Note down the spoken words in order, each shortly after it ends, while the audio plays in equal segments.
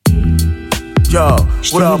Yo,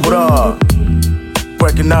 what up, what up?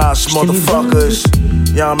 Recognize motherfuckers,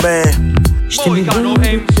 yeah man. Moicano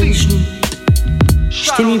MC.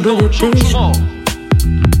 Charon don't choose more.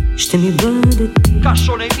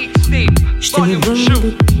 Cashone mixtape, volume 2.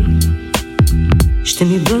 Listen,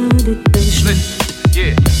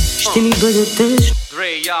 yeah.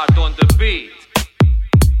 Dray yard on the beat.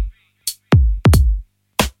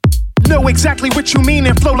 Know exactly what you mean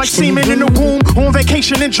and flow like semen in the womb. On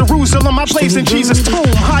vacation in Jerusalem, I blaze in Jesus' tomb.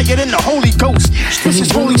 Higher than the Holy Ghost, this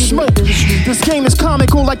is holy smoke. This game is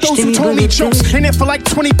comical like those who told me jokes. In it for like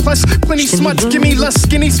 20 plus, plenty smuts. Give me less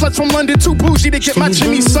skinny sluts from London, too bougie to get my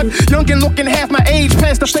Jimmy sucked. Young and looking half my age,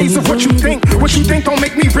 past the phase of what you think. What you think don't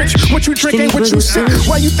make me rich. What you drink ain't what you sip.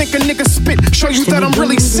 Why you think a nigga spit? Show you that I'm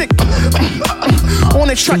really sick. On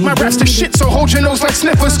the track, my raps the shit, so hold your nose like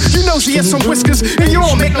sniffers. You nosy as some whiskers, and you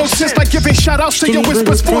all make no sense like giving shout-outs to your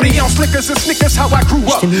whispers. 40-ounce liquors and Snickers, how I grew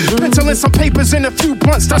up. Pencil and some papers and a few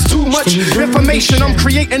blunts, that's too much information. I'm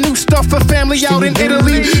creating new stuff for family out in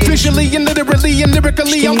Italy. Visually and literally and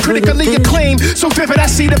lyrically, I'm critically acclaimed. So vivid, I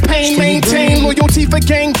see the pain. Maintain loyalty for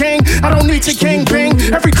gang. I don't need to gang bang.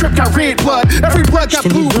 Every crip got red blood, every blood got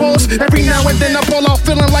blue balls. Every now and then I ball out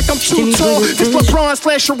feeling like I'm too tall. This LeBron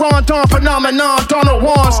 / Charon, Don phenomenon, Donald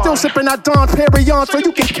Juan. Still sipping that Don Perignon, so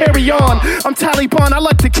you can carry on. I'm Taliban, I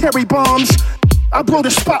like to carry bombs. I blow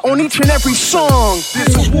the spot on each and every song.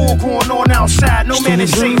 There's a war going on outside, no man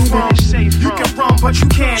is safe from. You can run, but you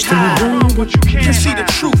can't hide. Can see the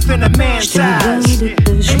truth in a man's eyes.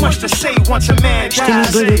 Ain't much to say once a man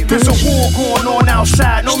dies. There's a war going on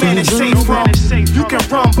outside, no man is safe from. You can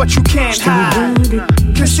run, but you can't hide.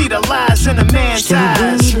 Can see the lies in a man's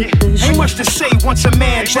eyes. Ain't much to say once a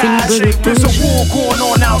man dies. There's a war going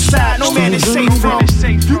on outside, no man is safe from.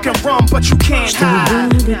 You can run, but you can't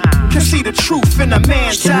hide. Can see the truth in a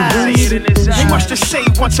man's eyes. Ain't much to say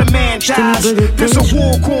once a man dies. There's a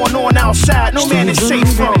war going on outside, no man is safe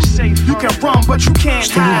from. You can run, but you can't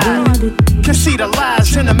hide. Can see the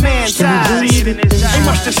lies in a man's eyes. Ain't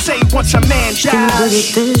much to say once a man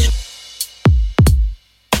dies.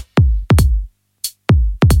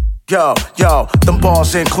 Yo, them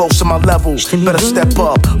bars ain't close to my level. Better step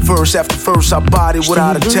up. Verse after verse, I body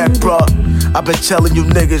without a tech, bruh. I've been telling you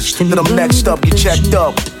niggas that I'm next up, get checked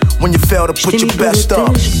up. When you fail to put your best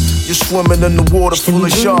up, you're swimming in the water full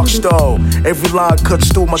of sharks, though. Every line cuts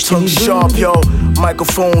through, my tongue sharp, yo.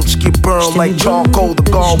 Microphones get burned like charcoal, the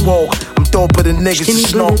guard woke. I'm doper than niggas that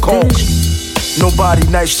snort coke. Nobody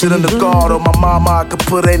nicer than the guard. On my mama, I could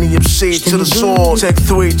put any MC to the sword. Take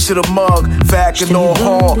 3 to the mug, vacuum all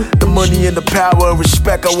hard. The money and the power and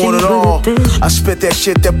respect, I want it all. I spit that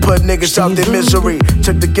shit that put niggas out their misery.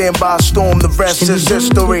 Took the game by storm, the rest is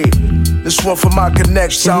history. This one for my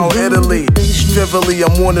connects out Italy. Vividly,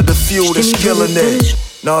 I'm one of the few that's killing it.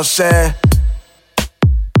 Know what I'm saying?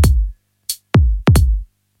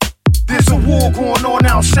 There's a war going on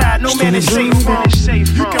outside, no man is safe from.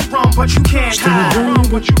 You can run, but you can't hide.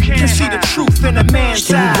 Can see the truth in a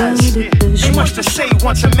man's eyes. Ain't much to say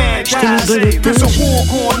once a man dies. There's a war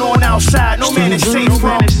going on outside, no man is safe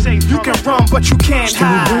from. You can run, but you can't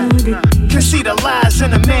hide. Can see the lies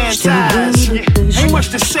in a man's eyes. Ain't much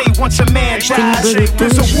to say once a man dies.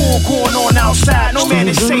 There's a war going on outside, no man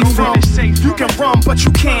is safe from. You can run, but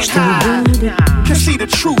you can't hide. Can see the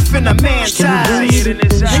truth in a man's eyes.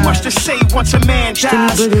 Ain't much to say once a man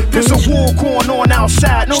dies. There's a war going on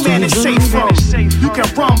outside, no man is safe from. You can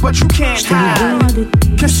run, but you can't hide.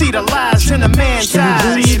 Can see the lies in a man's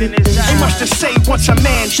eyes. Ain't much to say once a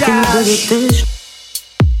man dies.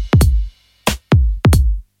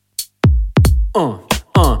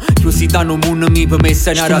 Chiusi danno moon mi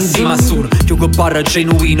permessa una rassima soon. Più che barra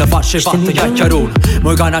genuina facce fatte chiacchierone.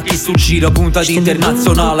 Moicano a chi sul giro punta di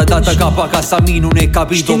internazionale. Data capa a casa mia non è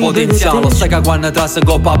capito potenziale. Sai che quando trasa in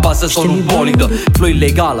coppa a base sono un polido. Flow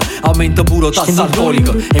illegale, aumenta pure tassa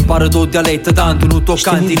alcolica. Imparo tuo dialetto tanto non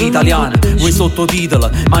toccante in italiano. Vuoi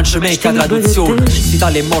sottotitoli, mangia mecca traduzione.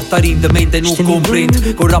 S'Italia è morta rindemente non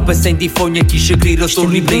comprende. Con rap e senti fogna e chi ci grida sono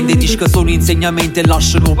riprende. Dici che sono insegnamenti e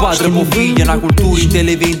lasciano padre o figlio. Una cultura in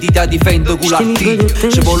televendita difendo con l'artiglio.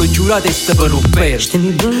 Ci vuole giù la testa per non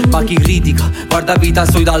perdere. Ma chi critica guarda vita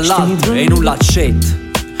soi dall'alto e non l'accetta.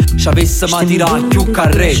 Ci avesse ma tirato più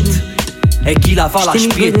carrette. E chi la fa la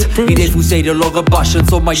spietta. Mi defu serio, logo basso,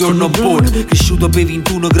 insomma giorno buono. Cresciuto per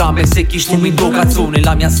 21 grammi e se chi fumi in tuo cazzone.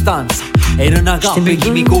 La mia stanza era una gamma e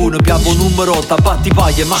chi mi conosce. Piavo numero 8, batti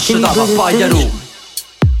paglia e mascia da pappagliaro.